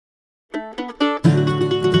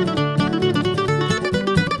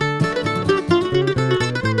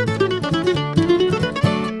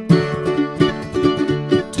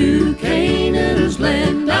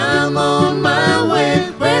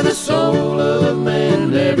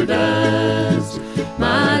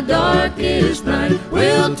darkest night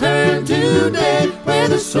will turn to day, where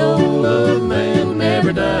the soul of man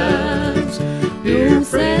never dies. Dear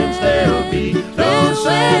friends, there'll be no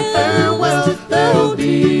sad farewells, there'll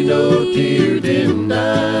be no tear-dimmed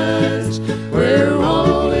eyes, where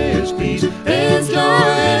all is peace and joy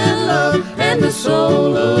and love, and the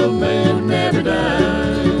soul of man never dies.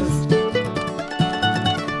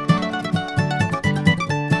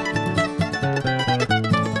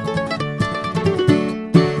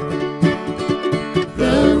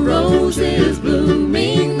 The rose is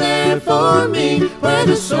blooming there for me, where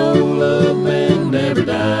the soul of man never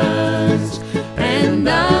dies, and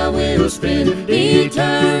I will spend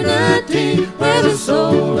eternity where the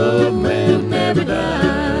soul of man never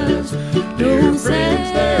dies. Dear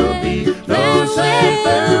friends, there'll be no sad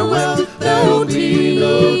farewells, there'll be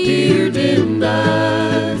no tear-dimmed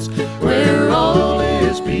eyes, where all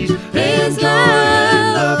is peace and joy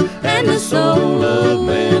and love, and the soul of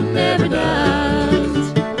man never dies.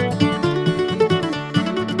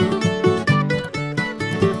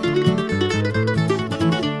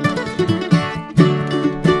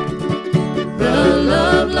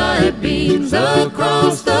 Beams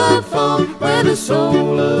across the foam, where the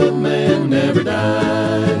soul of man never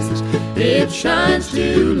dies. It shines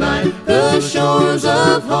to light the shores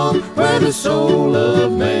of home, where the soul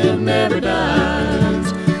of man never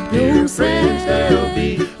dies. Dear friends, there'll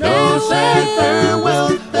be no sad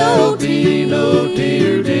farewells, there'll be no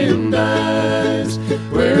tear-dimmed eyes,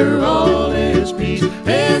 where all is peace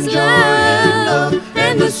and joy and love,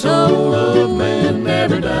 and the soul of man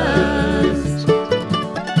never dies.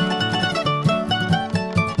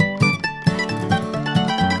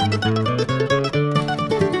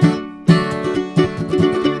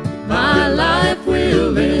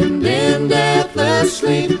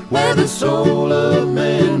 Sleep where the soul of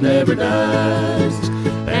man never dies,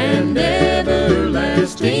 and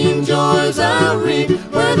everlasting joys I reap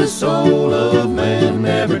where the soul of man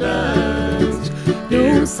never dies.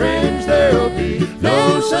 Dear friends, there'll be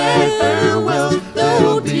no sad farewells,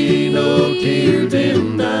 there'll be no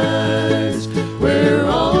tear-dimmed eyes, where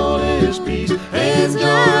all is peace and joy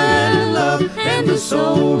and love, and the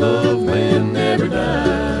soul of man never dies.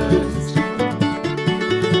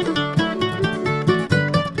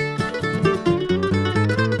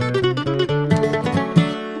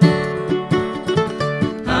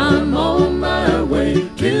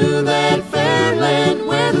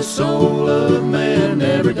 The soul of man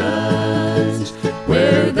never dies,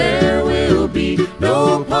 where there will be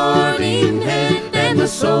no parting hand, and the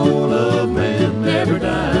soul of man never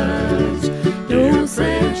dies. Dear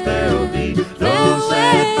friends, there'll be no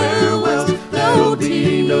sad farewells, there'll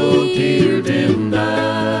be no tear-dimmed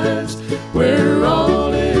eyes, where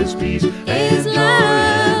all is peace and joy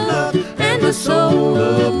and love, and the soul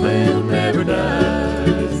of man never dies.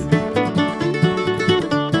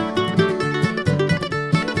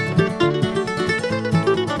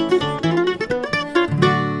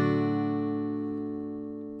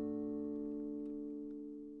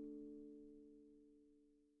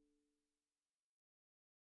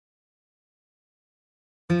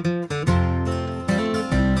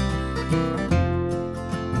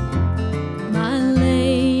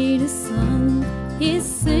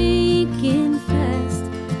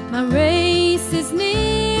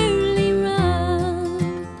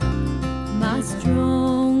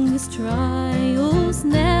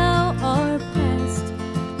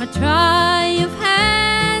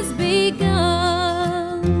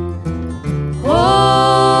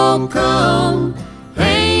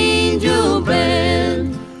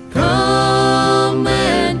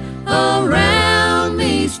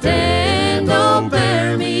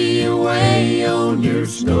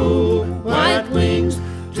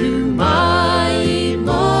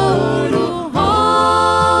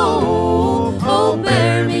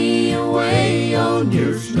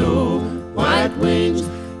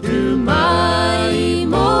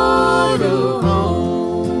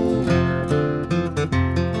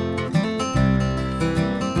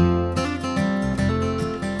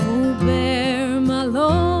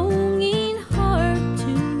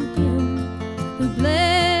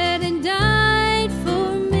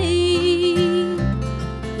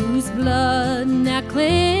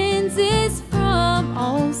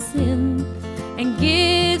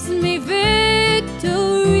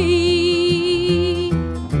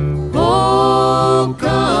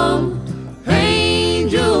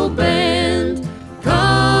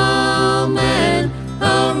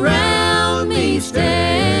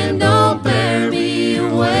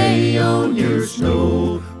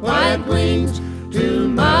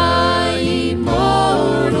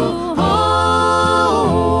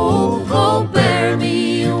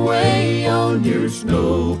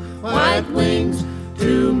 white wings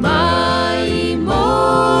to my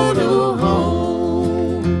immortal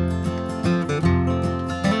home.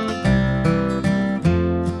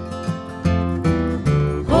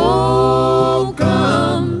 Oh,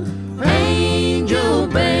 come, angel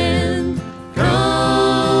band,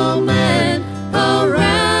 come and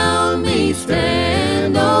around me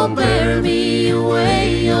stand. Oh, bear me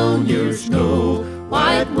away on your snow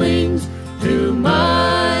white wings to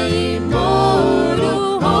my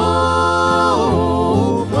immortal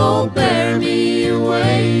home. Oh, bear me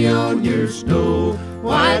away on your snow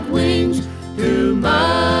white wings to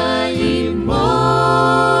my immortal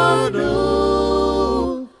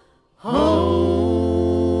home.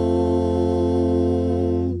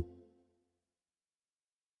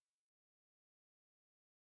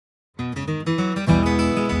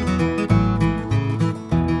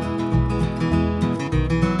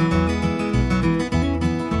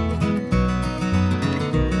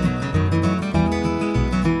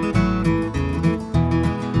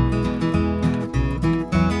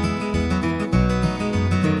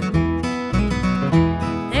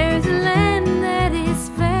 There's a land that is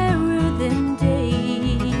fairer than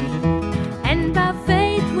day, and by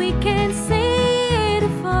faith we can see it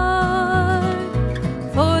afar.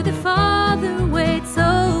 For the Father waits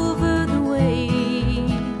over the way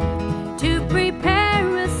to prepare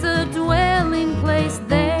us a dwelling place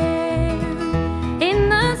there in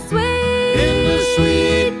the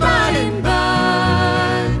sweet By and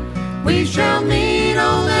by, we shall meet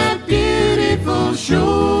on that beautiful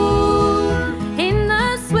shore. in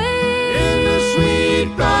the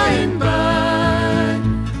Sweet by and by,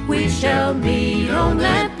 we shall meet on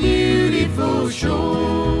that beautiful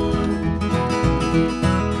shore.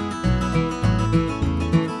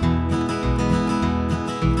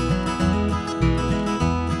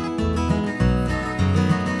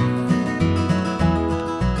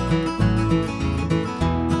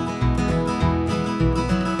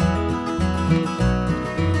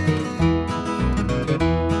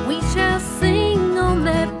 We shall sing on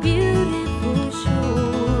that beautiful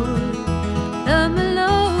shore the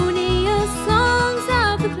melodious songs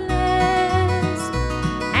of the blessed,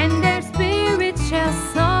 and their spirits shall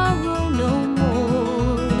sorrow no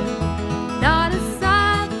more. Not a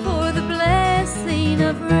sigh for the blessing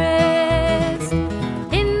of rest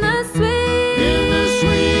in the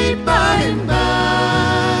Sweet by and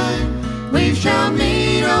by, we shall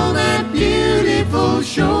meet on that beautiful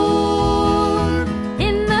shore.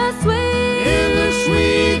 in the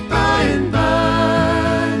Sweet by and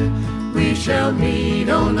by, we shall meet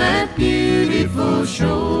on that beautiful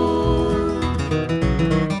shore.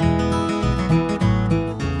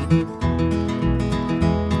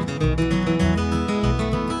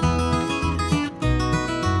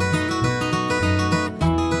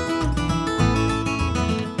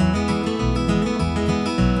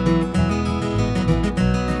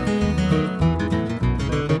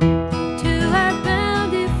 To our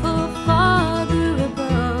bountiful Father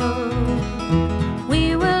above,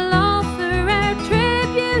 we will offer our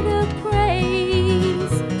tribute of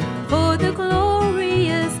praise for the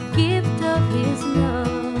glorious gift of His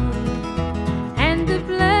love and the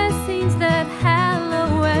blessings that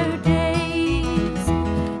hallow our days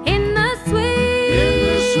in the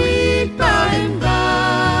Sweet by and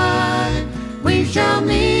by, we shall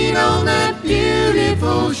meet on that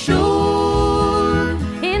beautiful shore.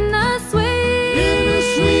 in the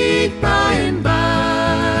Sweet by and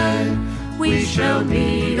by, we shall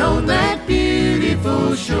meet on that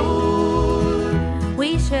beautiful shore.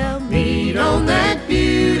 we shall Meet on that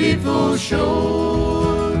beautiful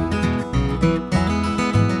shore.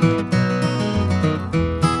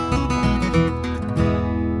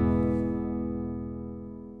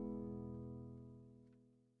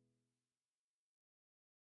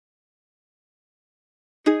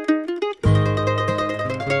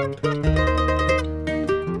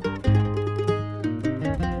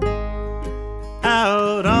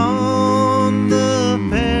 Out on the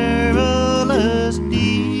perilous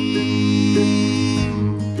deep,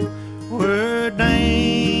 where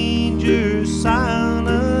danger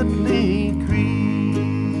silently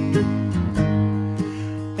creep,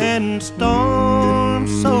 and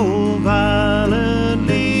storms so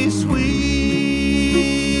violently sweep,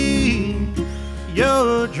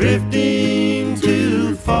 you're drifting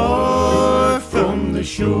too far from the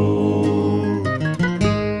shore.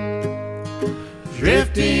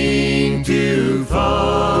 Drifting too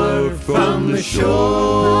far from the shore.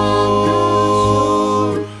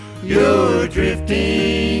 You're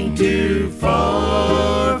drifting too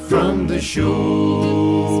far from the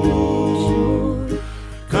shore.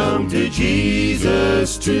 Come to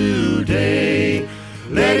Jesus today.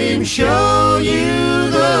 let him show you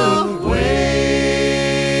the way.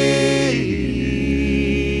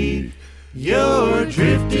 You're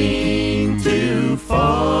drifting too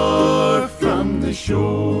far from the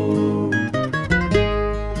shore.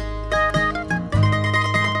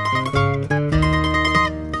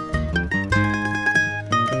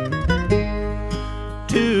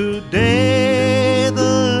 Today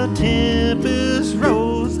the tempest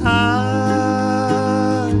rose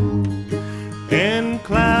high, and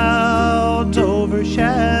clouds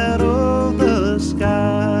overshadow the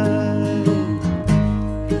sky.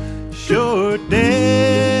 Sure,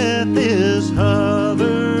 death is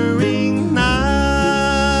hovering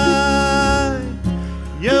nigh.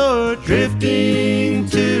 You're drifting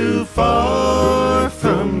too far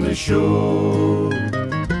from the shore.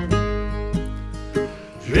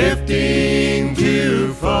 Drifting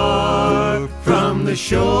too far from the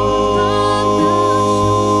shore.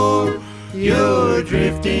 You're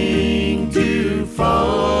drifting too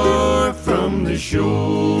far from the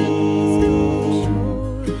shore.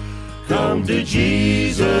 Come to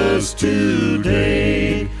Jesus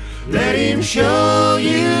today, let him show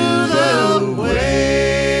you the way.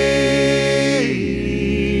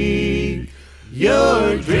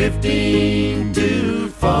 You're drifting too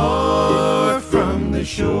far from the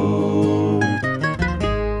shore.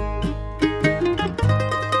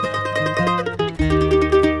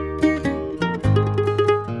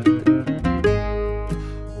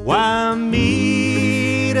 Why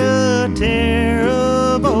meet a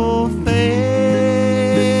terrible fate?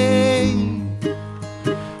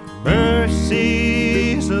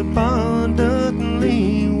 Mercy's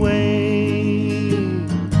abundantly wait.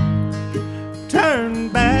 Turn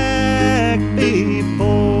back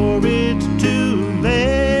before it's too late.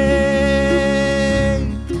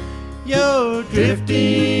 You're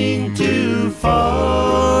drifting too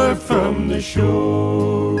far from the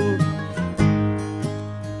shore.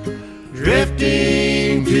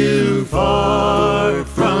 Drifting too far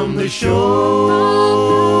from the shore.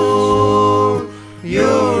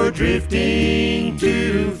 You're drifting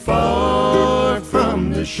too far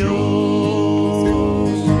from the shore.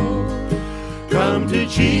 Come to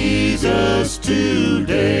Jesus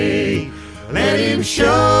today, let him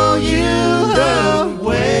show you the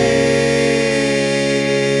way.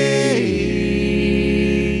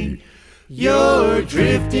 You're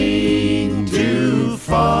drifting too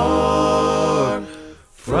far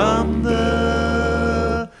from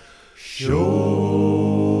the shore.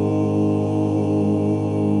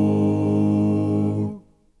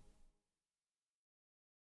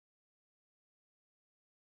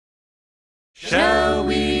 Shall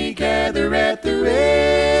we gather at the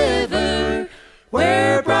river,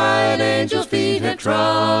 where bright angels' feet have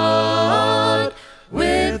trod,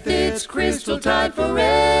 with its crystal tide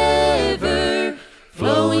forever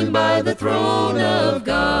flowing by the throne of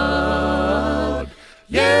God?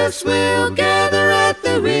 Yes, we'll gather at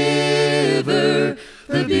the river,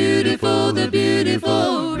 the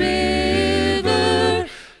beautiful river.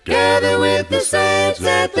 Gather with the saints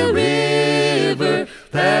at the river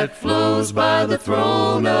that flows by the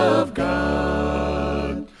throne of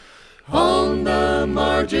God. On the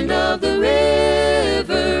margin of the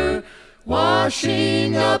river,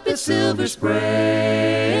 washing up its silver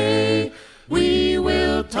spray, we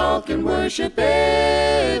will talk and worship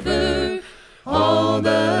ever all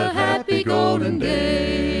the happy golden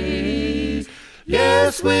days.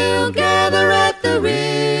 Yes, we'll gather at the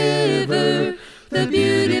river, the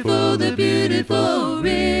beautiful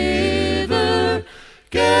river.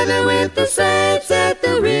 Gather with the saints at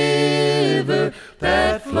the river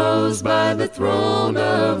that flows by the throne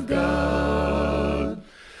of God.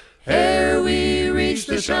 Ere we reach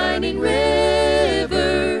the shining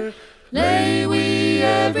river, lay we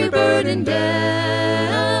every burden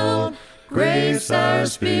down. Grace our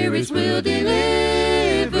spirits will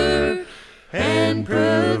deliver and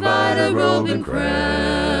provide a robe and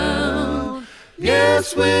crown.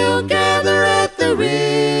 Yes, we'll gather at the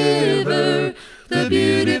river, the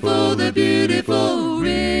beautiful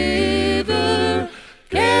river.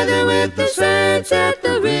 Gather with the saints at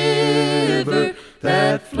the river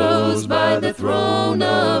that flows by the throne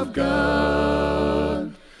of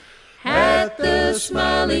God. At the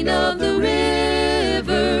smiling of the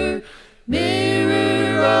river,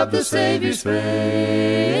 mirror of the Savior's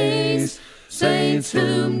face, saints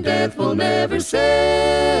whom death will never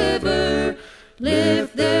sever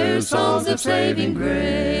lift their songs of saving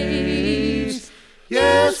grace.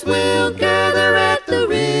 Yes, we'll gather at the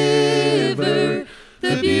river,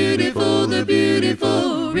 the beautiful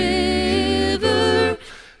river.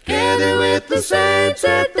 Gather with the saints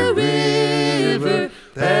at the river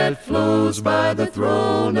that flows by the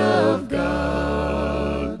throne of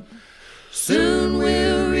God. Soon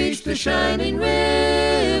we'll reach the shining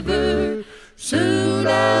river. Soon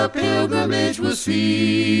our pilgrimage will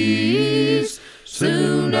cease.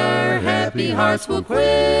 Soon our happy hearts will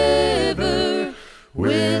quiver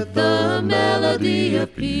with the melody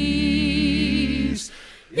of peace.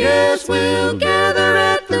 Yes, we'll gather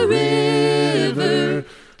at the river,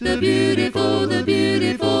 the beautiful river.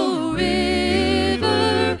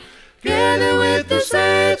 Gather with the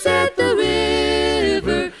saints at the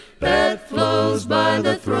river that flows by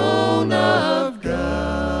the throne of God.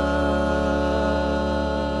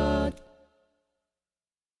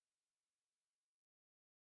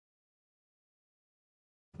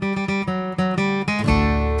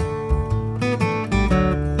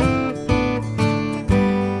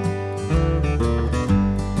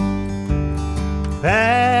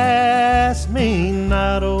 Pass me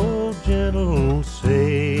not, O gentle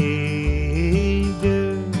Savior,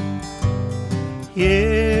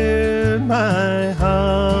 hear my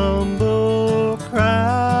humble cry,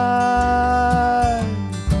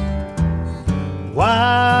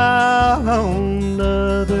 while on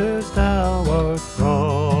others thou art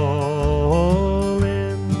calling.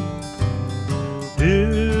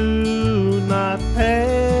 Do not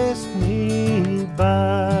pass me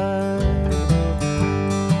by.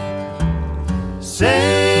 Savior,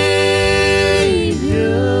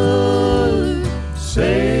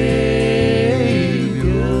 Savior,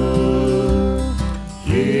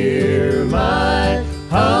 hear my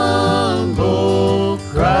humble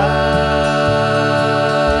cry,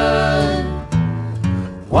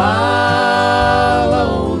 while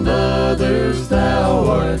on others thou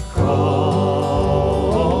art calling.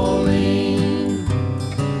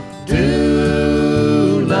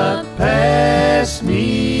 Do not pass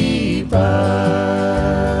me by.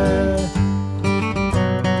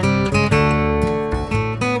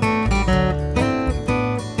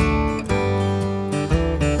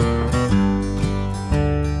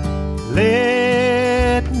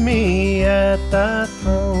 Let me at thy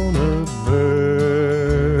throne of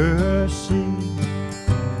mercy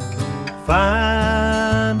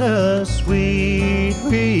find a sweet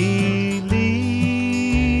relief,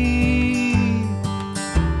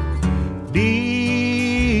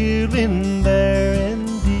 dealing there in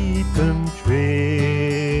deep contrition.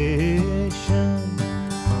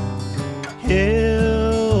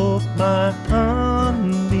 Help my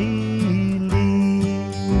unbelief.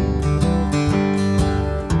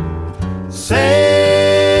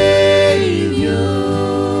 Savior,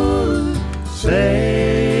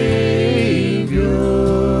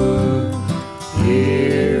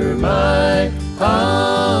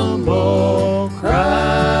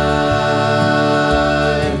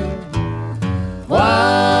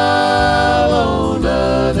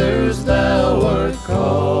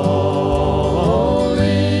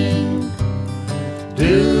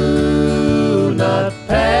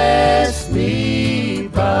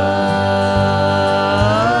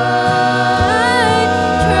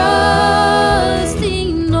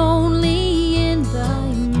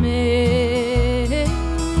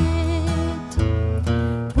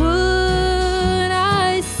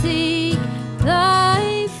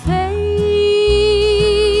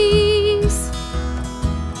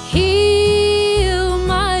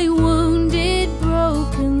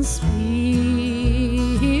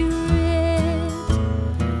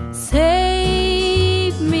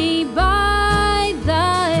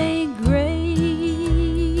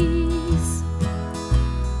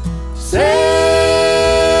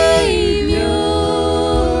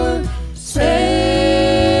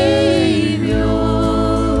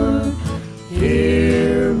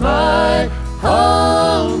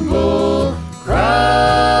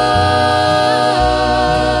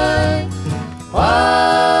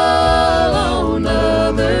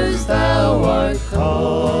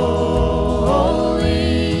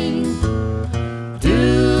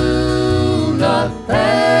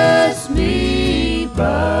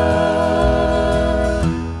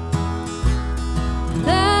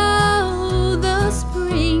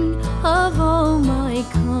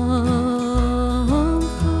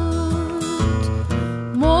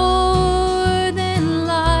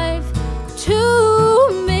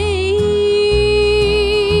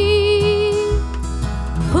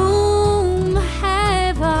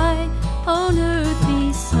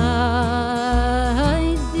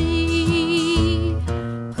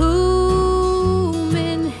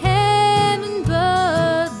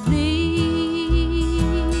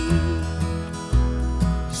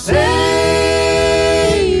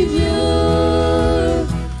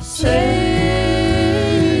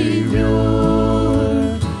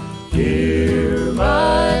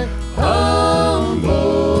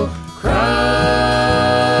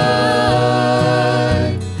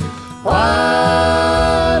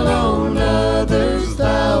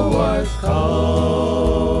 art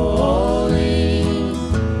calling.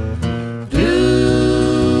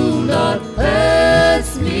 Do not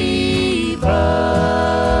pass me by.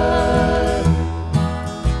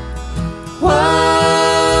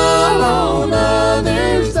 While on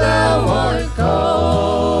others thou art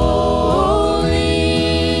calling,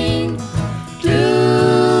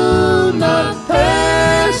 do not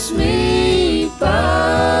pass me by.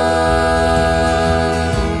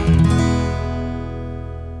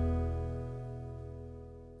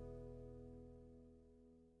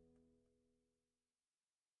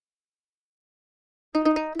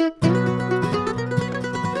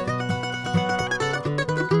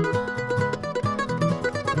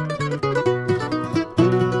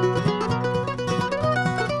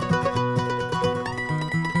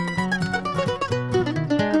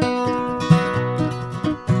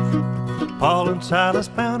 Paul and Silas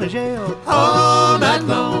bound to jail All night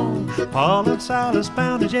long, Paul and Silas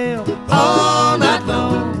bound to jail all night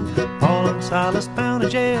long, Paul and Silas bound to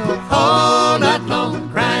jail all night long,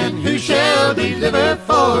 crying, who shall deliver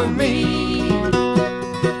for me?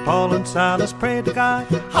 Paul and Silas prayed to God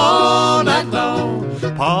All night long,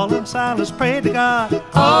 Paul and Silas prayed to God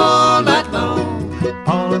all night long,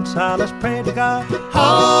 Paul and Silas prayed to God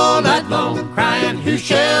all night long, crying, who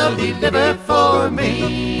shall deliver for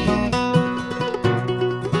me?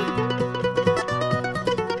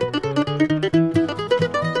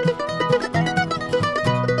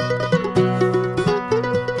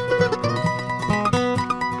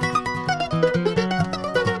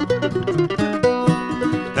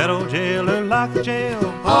 That old jailer locked the jail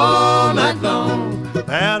All night long,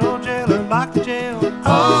 That old jailer locked the jail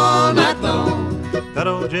all night long, That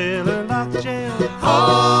old jailer locked the jail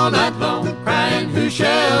all night long, crying, who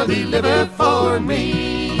shall deliver for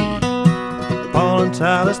me? Paul and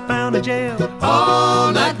Silas bound to jail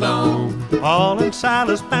All night long, Paul and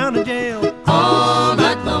Silas bound to jail all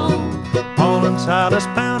night long, Paul and Silas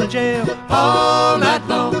bound to jail all night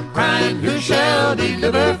long, crying, who shall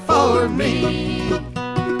deliver for me?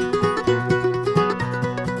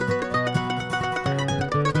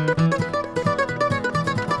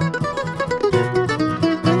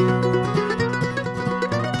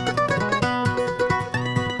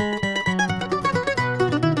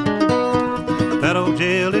 That old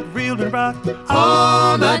jail, it reeled and rocked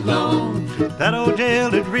All night long, That old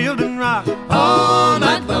jail, it reeled and rocked all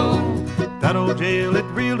night long, That old jail, it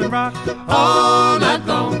reeled and rocked all night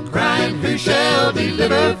long, crying, who shall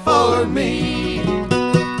deliver for me?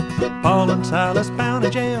 Paul and Silas bound to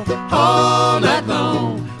jail All night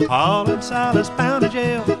long, Paul and Silas bound to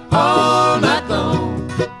jail all night long,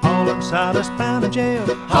 Paul and Silas bound to jail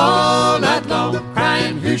all night long,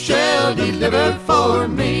 crying, who shall deliver for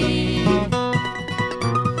me?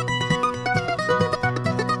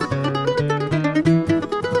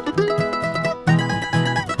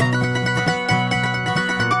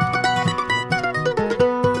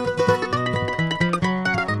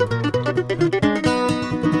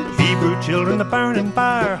 Hebrew children, the burning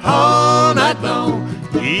fire All night long,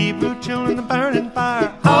 Hebrew children, the burning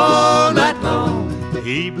fire all night long,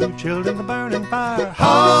 Hebrew children, the burning fire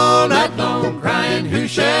all night long, crying, who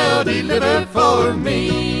shall deliver for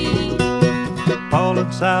me? Paul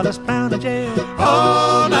and Silas bound to jail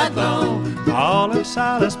All night long, Paul and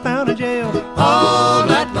Silas bound to jail all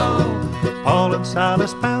night long, Paul and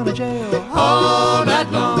Silas bound to jail all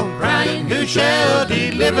night long, crying, who shall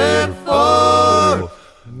deliver for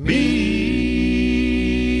me?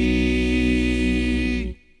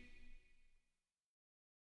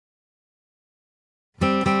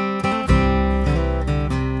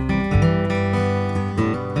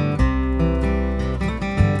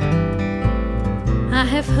 I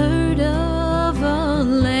have heard of a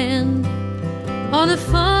land on a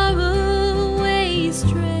faraway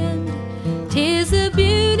strand. 'Tis a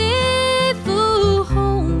beautiful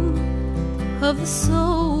home of the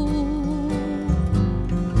soul,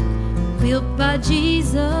 built by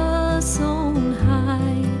Jesus on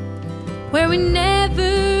high, where we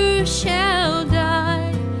never shall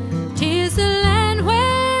die. 'Tis a land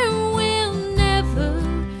where we'll never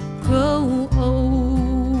grow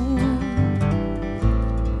old,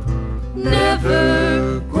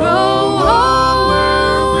 never grow old.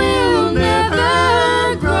 We'll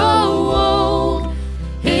never grow old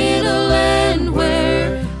in a land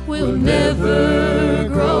where we'll never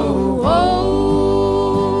grow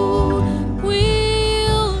old.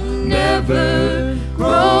 We'll never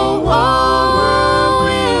grow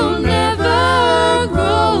old.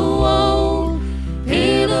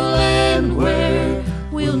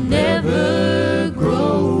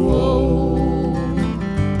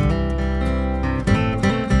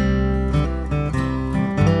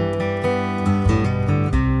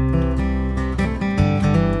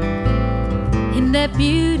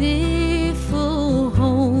 beautiful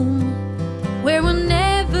home where we'll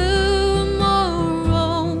never more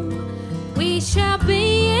roam. We shall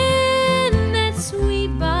be in that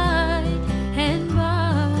sweet by and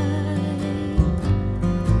by.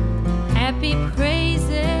 Happy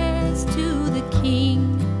praises to the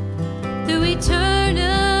King through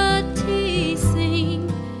eternity sing.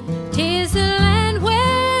 'Tis the land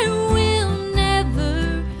where we'll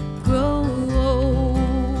never grow old.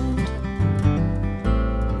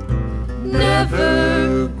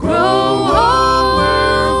 Never grow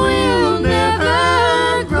old, we'll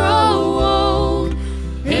never grow old.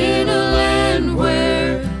 In a land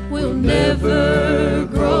where we'll never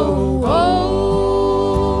grow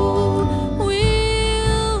old.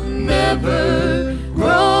 We'll never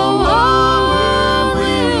grow old,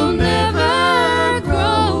 we'll never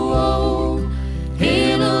grow old.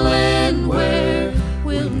 In a land where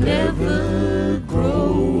we'll never grow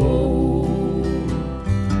old.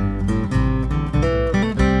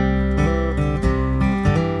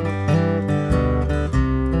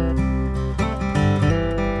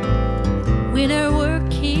 When our work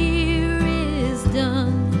here is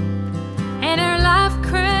done and our life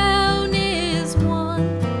crown is won,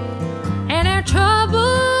 and our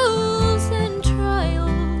troubles and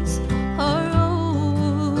trials are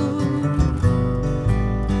o'er,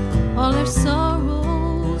 all our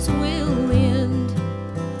sorrows will end,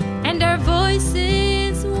 and our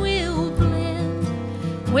voices will blend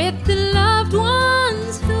with the loved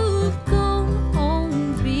ones who've gone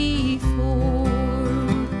home before.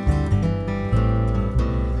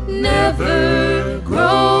 Never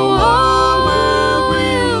grow old,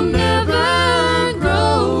 we'll never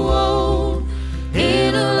grow old.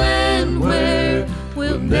 In a land where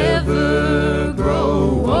we'll never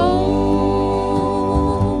grow old.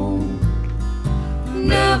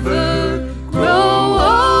 Never grow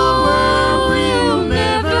old, we'll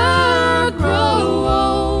never grow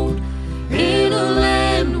old. In a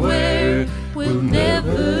land where we'll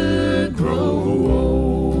never grow old.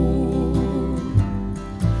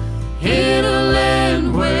 In a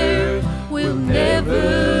land where we'll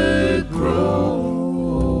never grow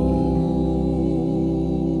old.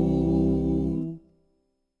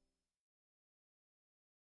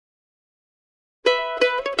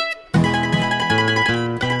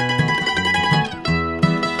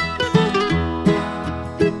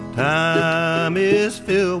 Time is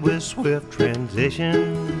filled with swift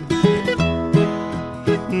transition.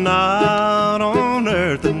 Not on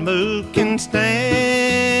earth and moon can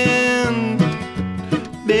stand.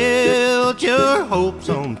 Build your hopes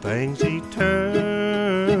on things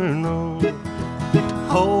eternal.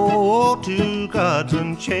 Hold to God's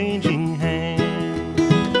unchanging hand.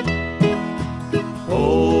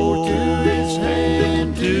 Hold to His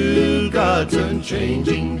hand, to God's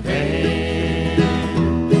unchanging hand.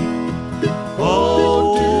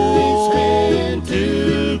 Hold to His hand,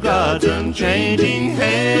 to God's unchanging hand.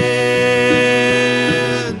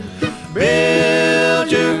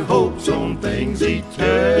 Build your hopes on things eternal.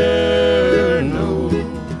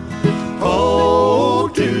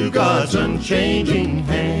 Hold to God's unchanging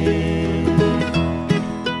hand.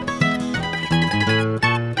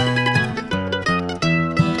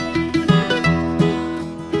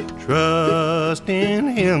 Trust in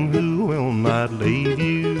Him who will not leave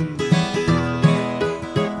you.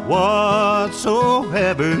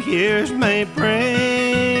 Whatsoever years may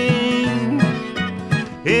bring,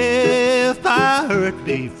 if thy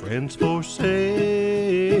earthly friends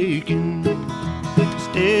forsaken,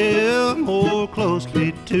 still more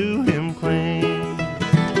closely to Him cling.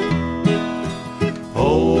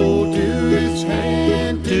 Hold to His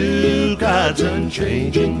hand, to God's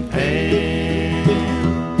unchanging hand.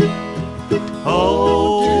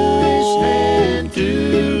 Hold to His hand,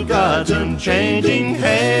 to God's unchanging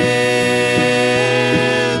hand.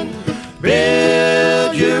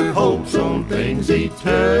 Build your hopes on things eternal.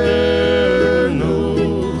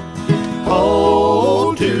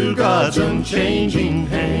 Hold to God's unchanging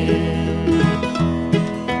hand.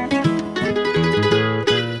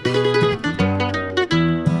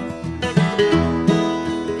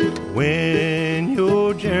 When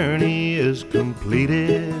your journey is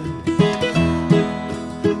completed,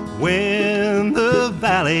 when the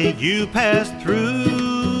valley you pass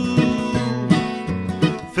through,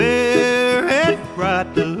 fair and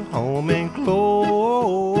bright the home in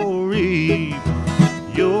glory,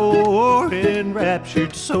 your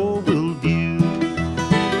enraptured soul will view.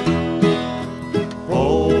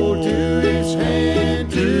 Hold to His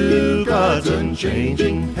hand, to God's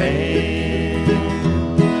unchanging hand.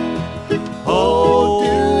 Hold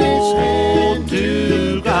to His hand,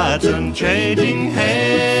 to God's unchanging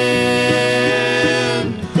hand.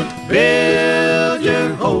 Build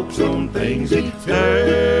your hopes on things eternal.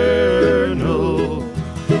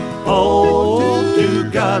 Hold to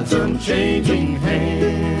God's unchanging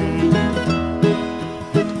hand.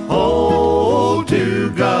 Hold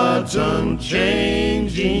to God's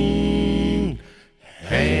unchanging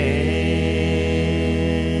hand.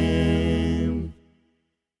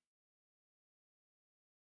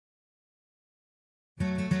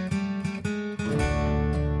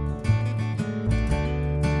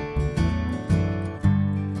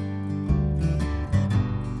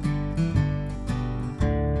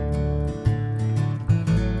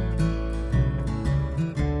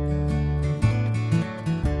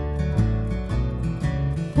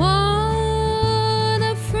 What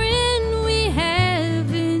a friend we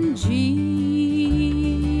have in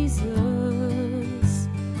Jesus.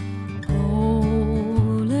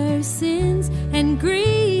 All our sins and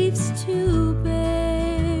griefs to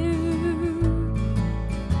bear.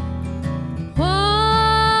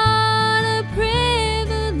 What a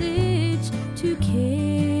privilege to carry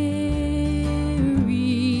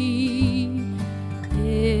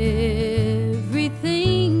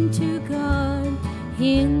everything to God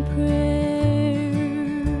in prayer.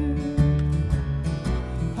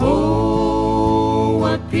 Oh,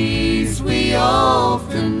 what peace we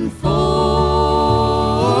often forfeit.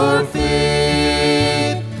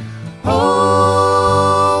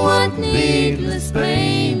 Oh, what needless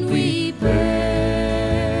pain we bear.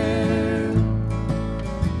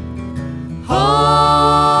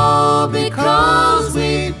 All because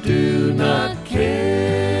we do not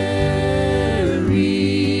carry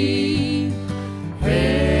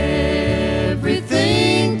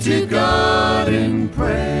everything to God in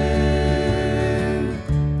prayer.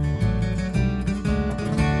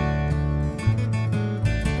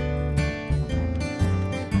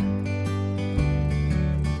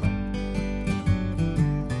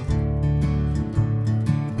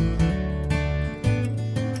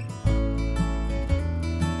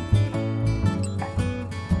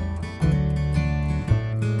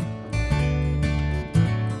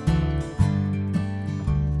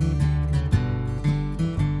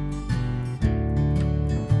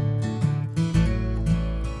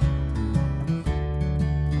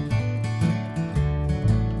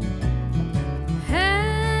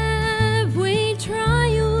 Have we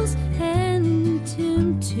trials and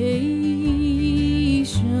temptations?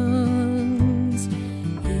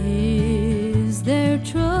 Is there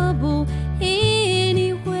trouble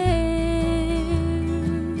anywhere?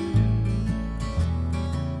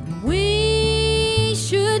 We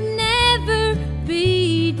should never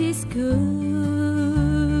be discouraged.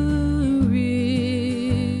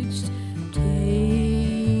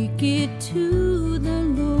 Take it to the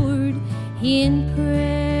Lord in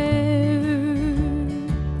prayer.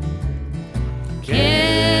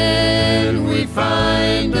 Can we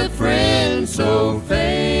find a friend so faithful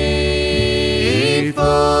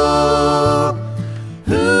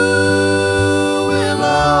who will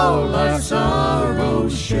all our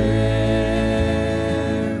sorrows share?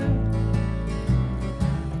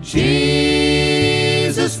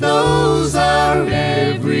 Jesus knows our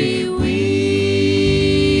every weakness.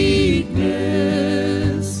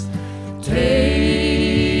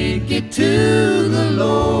 Take it to the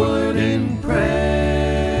Lord in prayer.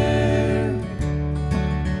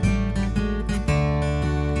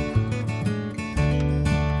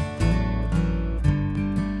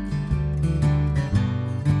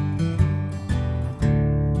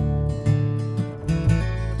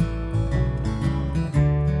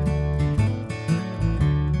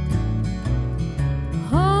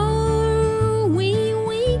 Are we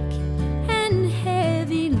weak and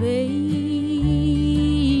heavy laden,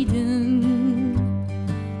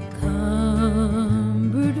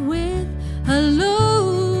 cumbered with a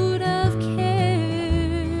load of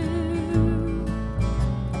care?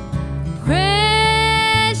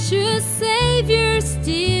 Precious Savior,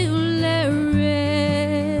 still a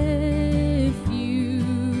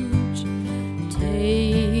refuge.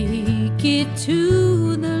 Take it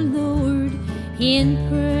to the Lord in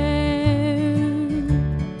prayer.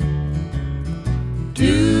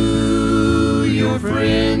 Do your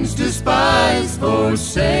friends despise,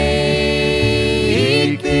 forsake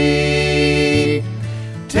thee?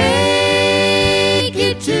 Take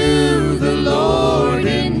it to the Lord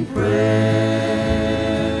in prayer.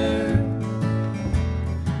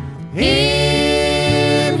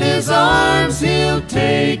 In His arms He'll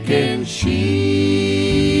take and shield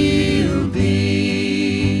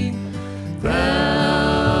thee.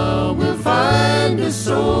 Thou wilt find a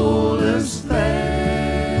solace there.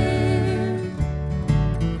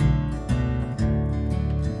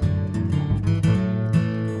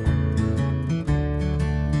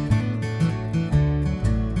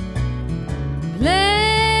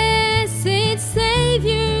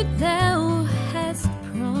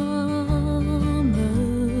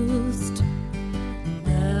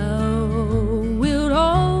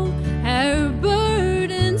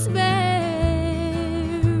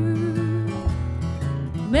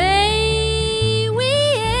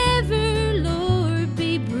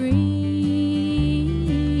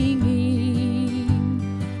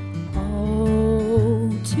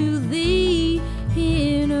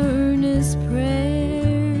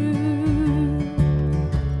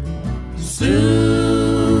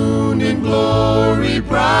 Soon in glory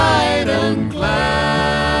bright unclouded,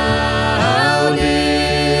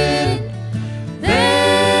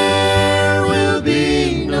 there will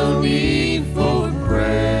be no need for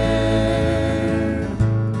prayer.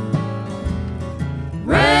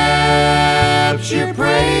 Rapture,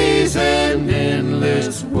 praise, and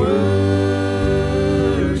endless worship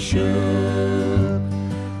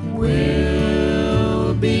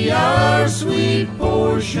will be our sweet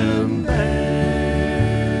portion there.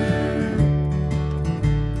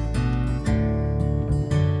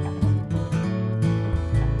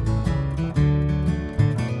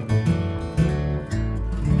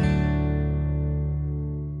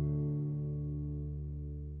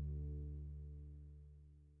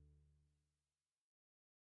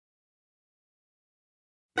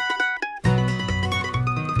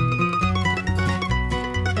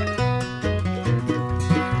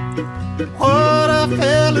 What a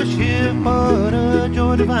fellowship, what a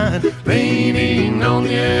joy divine, Leaning on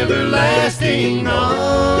the everlasting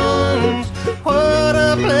arms. what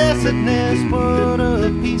a blessedness, what a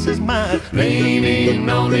peace is mine. Leaning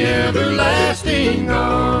on the everlasting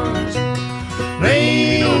arms.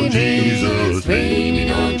 Leaning on Jesus,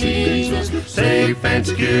 leaning on Jesus, safe and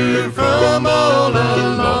secure from all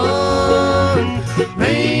alarm.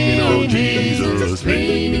 Leaning on Jesus,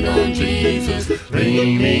 leaning on Jesus,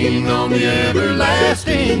 leaning on the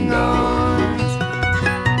everlasting arms.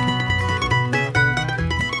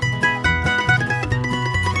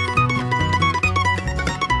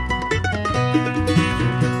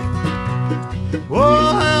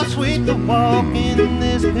 Oh, how sweet to walk in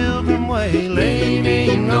this pilgrim way,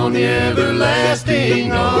 Leaning on the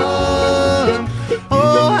everlasting arms.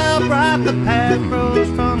 oh, how bright the path grows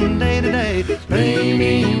from day to day,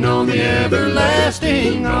 Leaning on the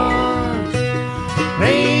everlasting arms.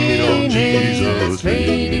 Leaning on Jesus,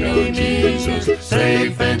 leaning on Jesus,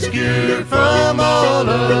 safe and secure from all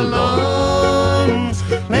alarms.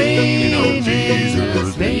 Leaning on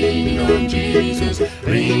Jesus, leaning on Jesus,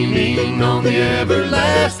 leaning on the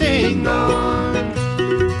everlasting arms.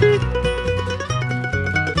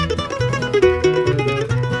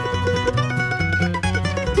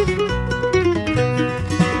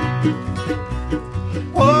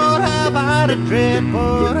 what have I to dread,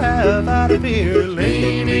 what have I to fear,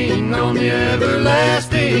 Leaning on the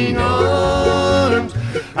everlasting arms.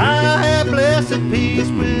 I have blessed peace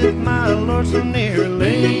with my Lord so near,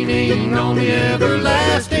 Leaning on the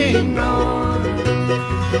everlasting arms.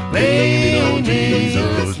 Leaning on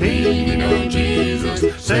Jesus, leaning on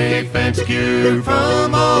Jesus, safe and secure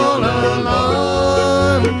from all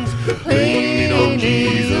alarms. Leaning on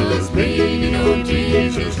Jesus, leaning on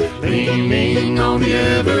Jesus, leaning on the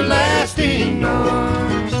everlasting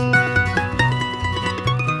arms.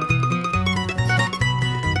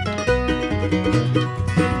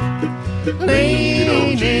 Leaning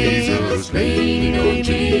on Jesus, leaning on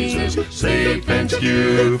Jesus, safe and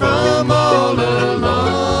secure from all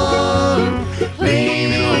alarm.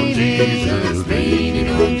 Leaning on Jesus, leaning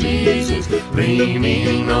on Jesus,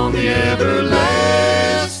 leaning on the everlasting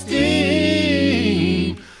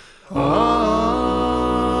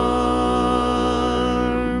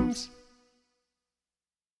arms.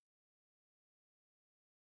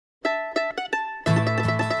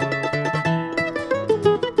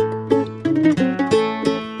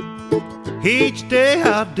 Each day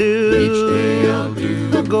I'll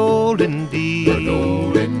do a golden deed,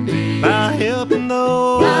 by helping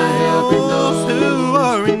those who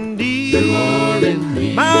are in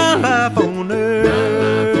need. My life on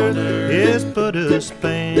earth is but a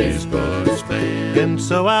span, and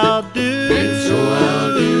so I'll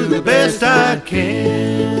do the best I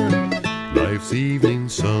can. Life's evening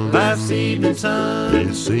sun,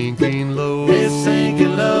 is sinking low,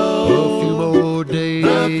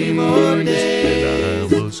 A few more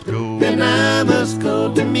days, and I must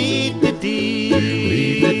go to meet the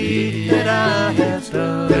deed that I have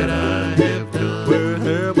done, where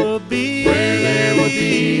there will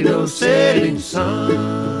be no setting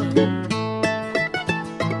sun.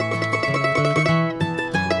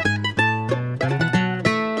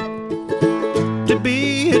 To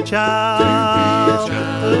be a child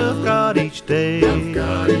of God each day,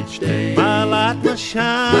 my light must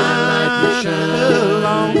shine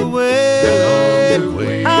along the way.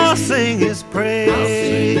 I'll sing His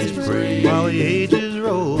praise while the ages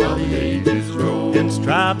roll, and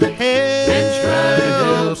strive to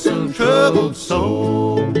help some troubled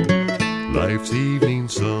soul. Life's evening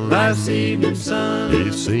sun,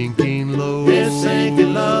 is sinking low,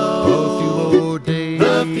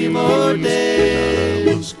 A few more days,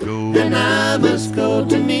 I must go and I must go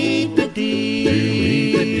to meet the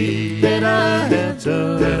deed that I have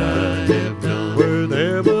done, where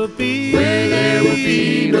there will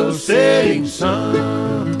be no setting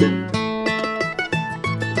sun.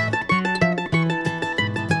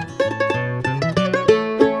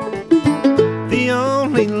 The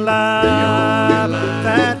only life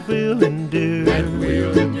that will endure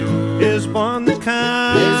is one that's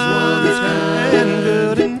kind and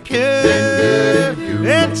good and pure.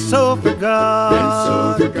 And so for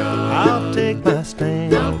God, I'll take my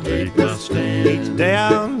stand. Each day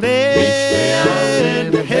I'll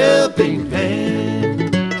lend a helping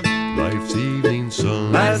hand. Life's evening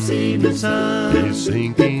sun is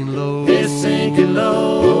sinking low.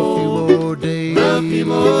 A few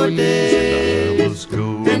more days,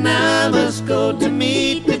 and I must go to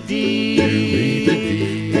meet the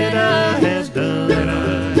deed that I have done,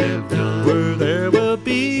 where there will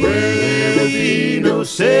be no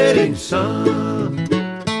setting sun.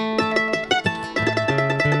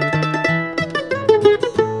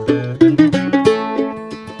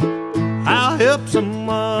 I'll help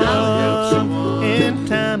someone in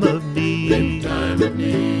time of need,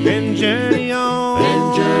 and journey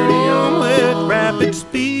on with rapid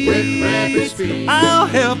speed. I'll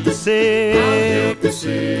help the sick,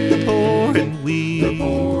 the poor and weak,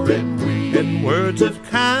 and words of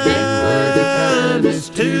kindness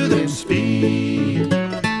to them speak.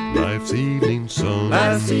 Life's evening sun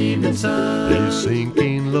is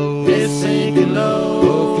sinking low.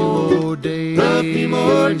 A few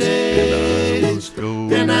more days,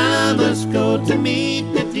 and I must go to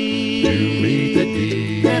meet the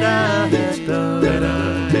deed that I have done,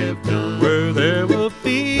 where there will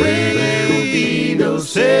be no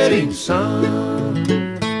setting sun.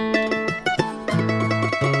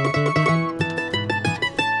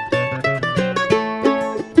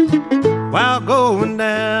 While going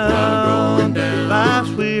down life's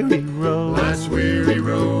weary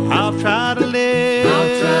road, I'll try to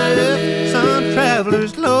lift some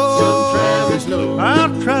travelers low.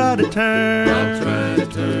 I'll try to turn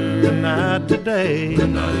the night today,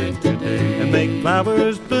 and make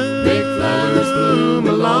flowers bloom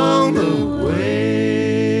along the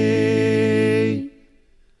way.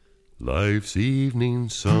 Life's evening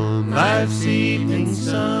sun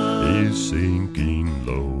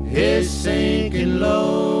is sinking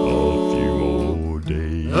low.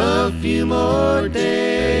 A few more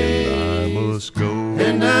days,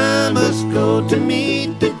 and I must go to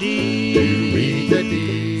meet the deed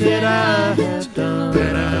that I have done,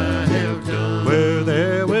 where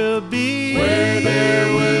there will be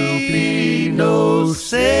no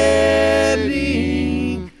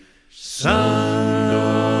setting sun.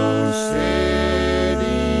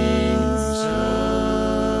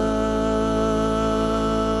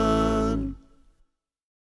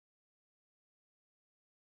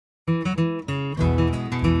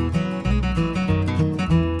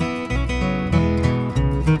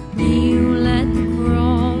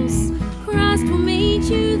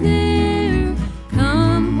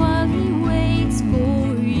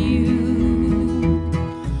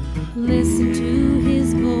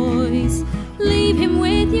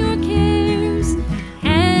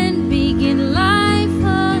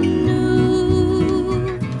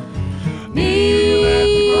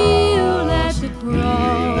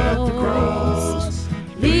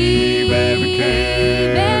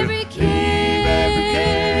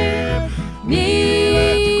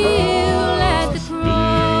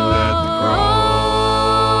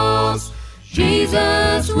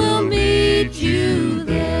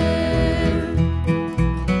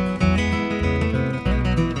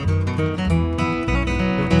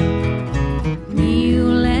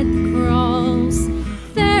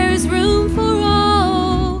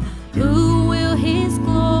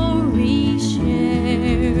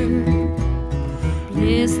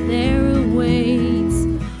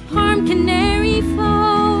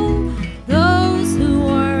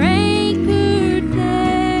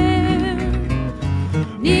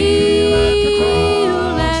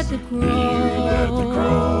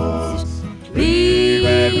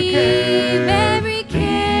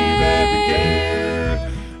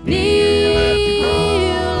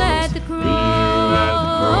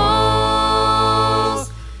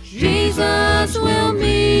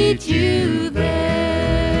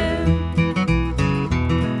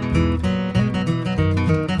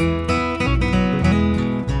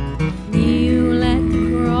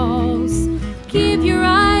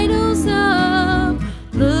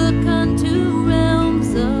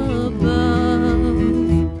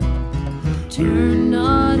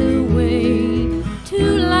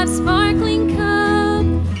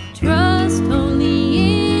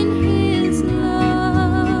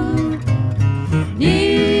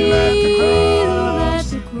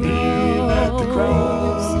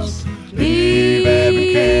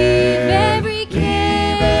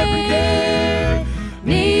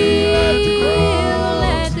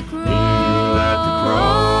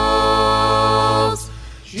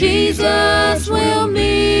 Jesus will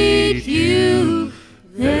meet you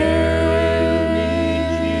there.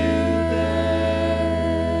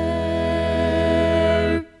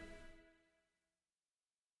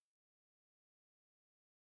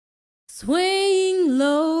 Swing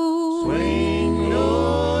low,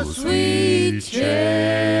 sweet chariot,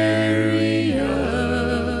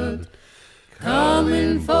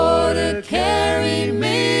 coming for to carry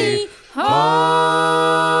me home.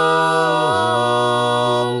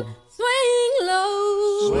 swing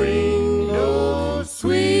low,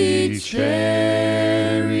 Sweet chariot,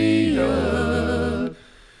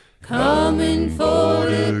 coming for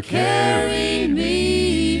to carry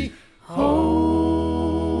me home.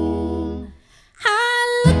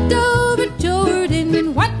 I looked over Jordan,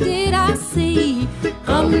 and what did I see?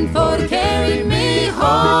 Coming for to carry me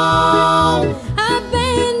home. A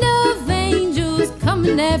band of angels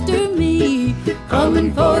coming after me,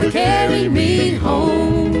 Coming for to carry me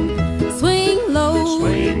home. swing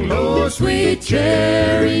low, Sweet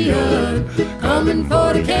chariot, coming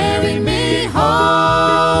for to carry me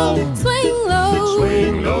home. swing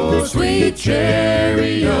low, Sweet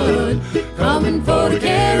chariot, coming for to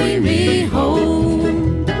carry me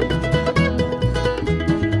home.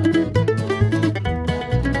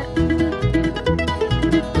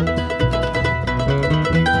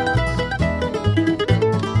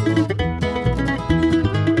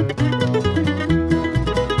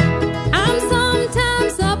 I'm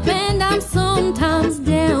sometimes up and I'm sometimes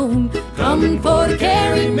down, Coming for to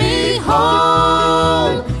carry me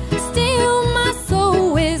home. still my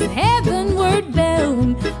soul is heavenward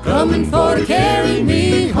bound, Coming for to carry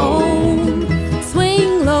me home.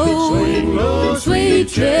 swing low, Sweet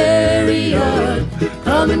chariot,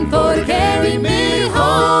 coming for to carry me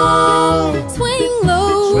home. swing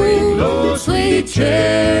low, Sweet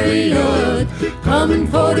chariot, coming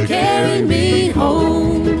for to carry me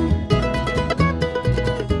home.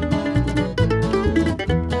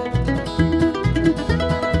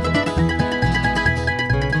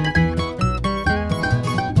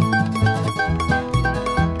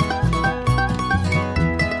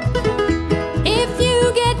 If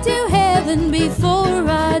you get to heaven before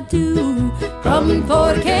I do, Coming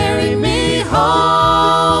for to carry me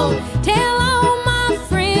home. tell all my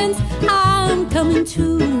friends I'm coming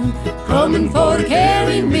too, Coming for to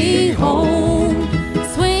carry me home.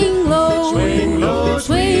 swing low,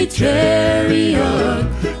 Sweet chariot,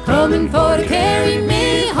 coming for to carry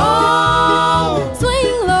me home.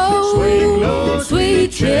 swing low,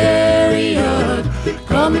 Sweet chariot,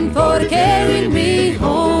 coming for to carry me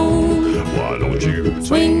home. Why don't you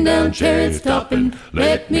swing down, chariot, stopping,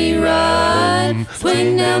 let me ride.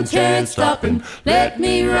 Swing down, chariot, stopping, let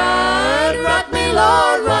me ride. Rock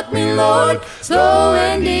me, Lord, slow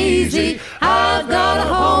and easy. I've got a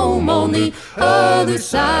home on the other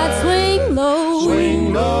side. swing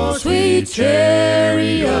low, Sweet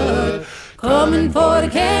chariot, coming for to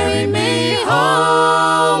carry me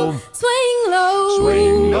home.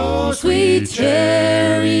 swing low, Sweet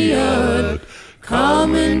chariot,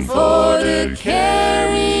 coming for to carry